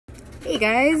Hey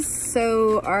guys,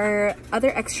 so our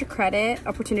other extra credit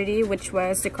opportunity, which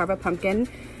was to carve a pumpkin,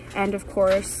 and of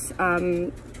course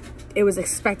it was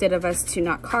expected of us to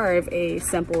not carve a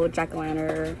simple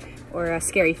jack-o'-lantern or a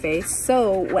scary face.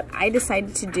 So what I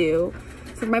decided to do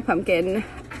for my pumpkin,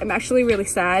 I'm actually really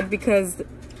sad because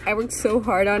I worked so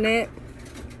hard on it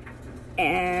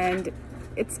and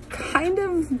it's kind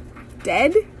of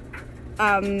dead.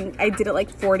 I did it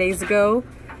like 4 days ago.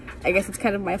 I guess it's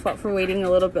kind of my fault for waiting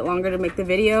a little bit longer to make the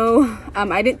video.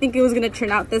 I didn't think it was gonna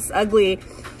turn out this ugly.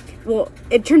 Well,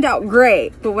 it turned out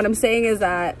great, but what I'm saying is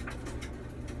that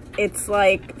it's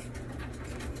like,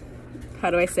 how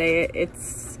do I say it?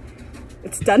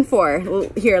 It's done for.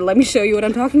 Here, let me show you what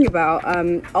I'm talking about.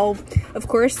 Of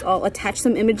course, I'll attach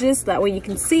some images, that way you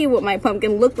can see what my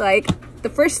pumpkin looked like the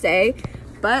first day.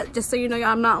 But just so you know,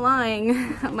 I'm not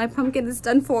lying. My pumpkin is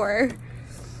done for.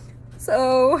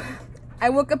 So I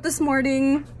woke up this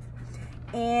morning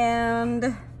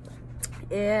and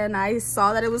I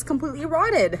saw that it was completely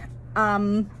rotted.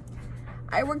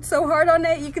 I worked so hard on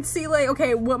it. You could see, like,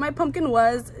 okay, what my pumpkin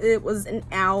was, it was an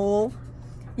owl.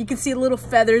 You can see little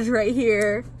feathers right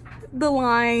here, the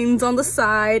lines on the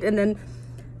side, and then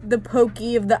the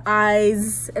pokey of the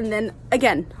eyes. And then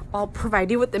again, I'll provide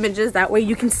you with images, that way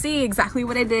you can see exactly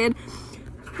what I did.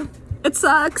 It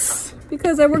sucks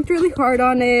because I worked really hard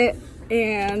on it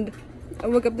and I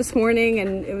woke up this morning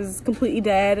and it was completely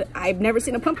dead. I've never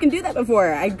seen a pumpkin do that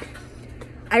before. I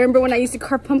remember when I used to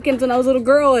carve pumpkins when I was a little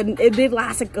girl, and it did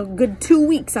last like a good 2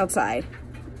 weeks outside.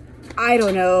 I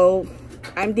don't know.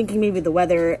 I'm thinking maybe the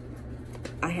weather.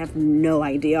 I have no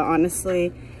idea,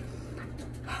 honestly.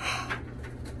 I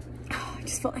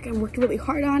just felt like I worked really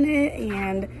hard on it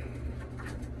and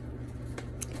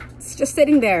it's just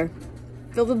sitting there,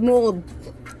 filled with mold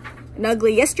and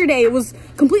ugly. Yesterday it was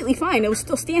completely fine. It was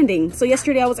still standing. So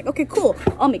yesterday I was like, okay, cool.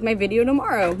 I'll make my video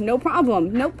tomorrow. No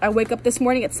problem. Nope. I wake up this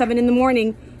morning at 7 in the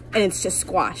morning and it's just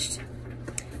squashed.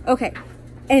 Okay.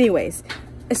 Anyways,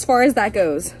 as far as that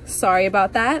goes, sorry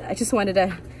about that. I just wanted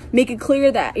to make it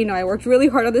clear that, you know, I worked really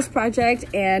hard on this project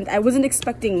and I wasn't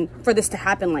expecting for this to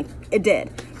happen like it did.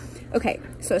 Okay.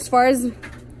 So as far as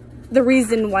the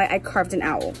reason why I carved an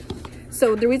owl.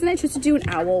 So the reason I chose to do an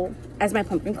owl as my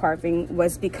pumpkin carving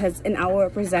was because an owl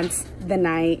represents the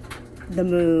night, the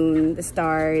moon, the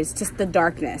stars, just the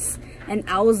darkness. And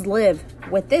owls live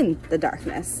within the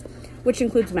darkness, which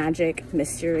includes magic,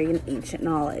 mystery, and ancient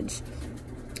knowledge.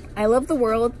 I love the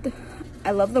world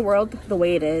the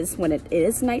way it is when it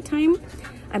is nighttime.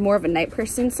 I'm more of a night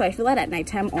person, so I feel that at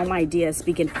nighttime all my ideas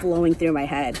begin flowing through my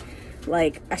head.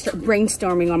 Like I start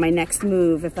brainstorming on my next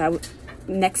move.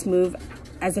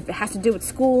 As if it has to do with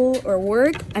school or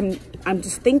work, I'm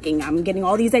just thinking, I'm getting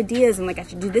all these ideas and like, I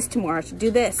should do this tomorrow, I should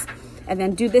do this, and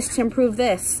then do this to improve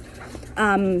this.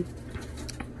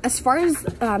 As far as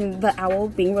the owl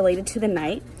being related to the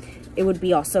night, it would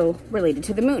be also related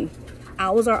to the moon.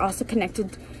 Owls are also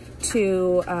connected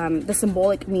to the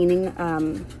symbolic meaning,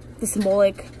 the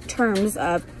symbolic terms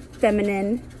of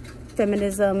feminism,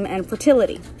 and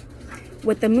fertility,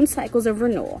 with the moon cycles of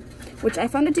renewal, which I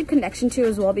found a deep connection to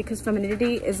as well because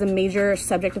femininity is a major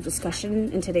subject of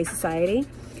discussion in today's society.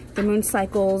 The moon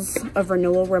cycles of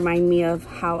renewal remind me of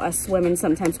how us women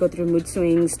sometimes go through mood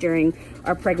swings during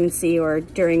our pregnancy or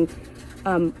during,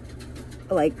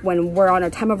 like when we're on our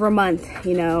time of our month,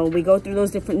 you know, we go through those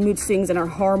different mood swings and our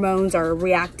hormones are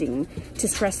reacting to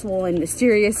stressful and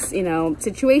mysterious, you know,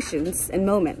 situations and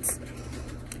moments.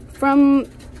 From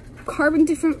craving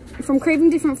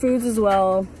different foods as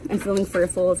well, and feeling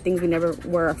fearful of things we never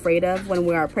were afraid of when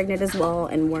we are pregnant as well,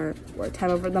 and we're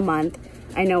time of the month.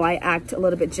 I know I act a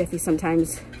little bit jiffy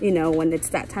sometimes, you know, when it's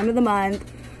that time of the month,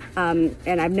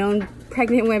 and I've known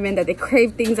pregnant women that they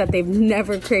crave things that they've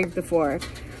never craved before.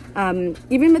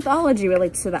 Even mythology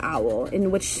relates to the owl,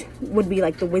 in which would be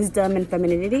like the wisdom and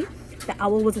femininity. The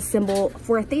owl was a symbol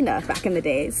for Athena back in the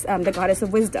days, the goddess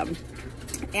of wisdom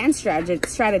and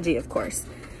strategy, of course.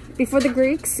 Before the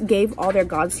Greeks gave all their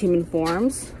gods human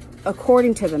forms,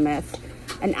 according to the myth,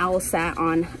 an owl sat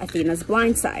on Athena's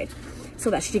blind side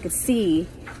so that she could see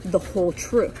the whole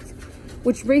truth.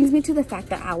 Which brings me to the fact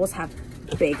that owls have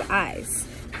big eyes.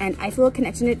 And I feel a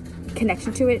connection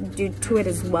to it due to it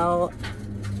as well,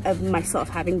 of myself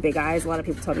having big eyes. A lot of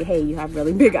people tell me, hey, you have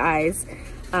really big eyes.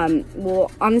 Well,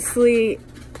 honestly,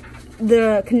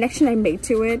 the connection I made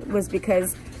to it was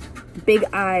because big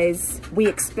eyes, we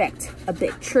expect a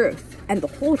big truth and the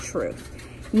whole truth,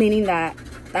 meaning that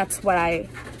that's what I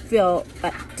feel,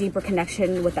 a deeper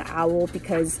connection with the owl,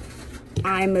 because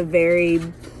I'm a very,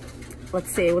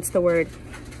 let's say, what's the word?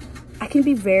 I can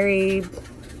be a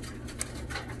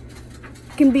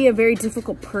very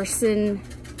difficult person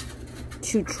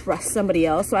to trust somebody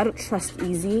else. So I don't trust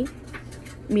easy,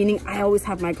 meaning I always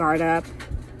have my guard up.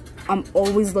 I'm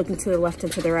always looking to the left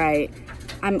and to the right.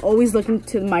 I'm always looking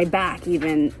to my back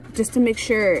even, just to make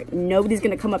sure nobody's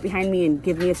gonna come up behind me and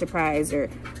give me a surprise or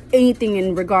anything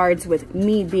in regards with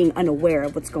me being unaware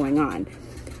of what's going on.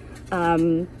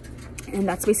 And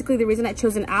that's basically the reason I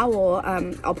chose an owl.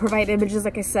 I'll provide images,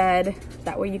 like I said,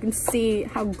 that way you can see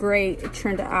how great it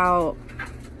turned out.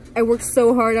 I worked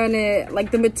so hard on it.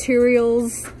 Like the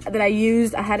materials that I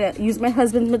used, I had to use my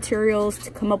husband's materials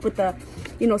to come up with the,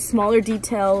 you know, smaller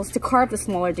details, to carve the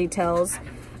smaller details.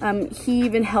 He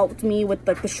even helped me with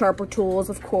like the sharper tools,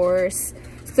 of course.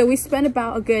 So we spent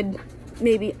about a good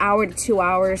maybe hour to 2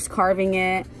 hours carving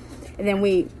it, and then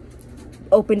we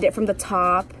opened it from the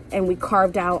top and we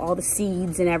carved out all the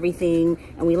seeds and everything,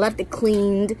 and we left it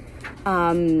cleaned.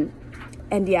 And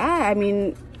yeah, I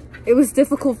mean, it was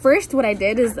difficult. First, what I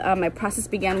did is my process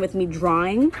began with me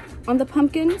drawing on the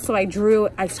pumpkin. So I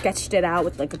sketched it out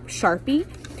with like a Sharpie,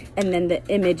 and then the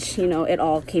image, you know, it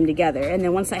all came together. And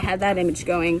then once I had that image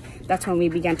going, that's when we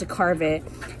began to carve it.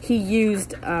 He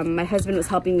used, my husband was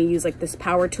helping me use like this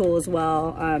power tool as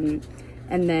well.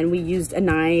 And then we used a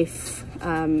knife,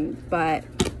 but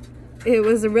it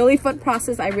was a really fun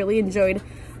process. I really enjoyed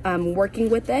working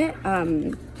with it.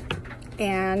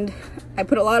 And I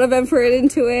put a lot of effort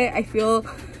into it.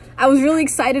 I was really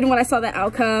excited when I saw the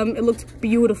outcome. It looked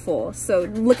beautiful. So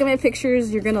look at my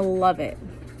pictures, you're gonna love it.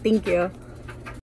 Thank you.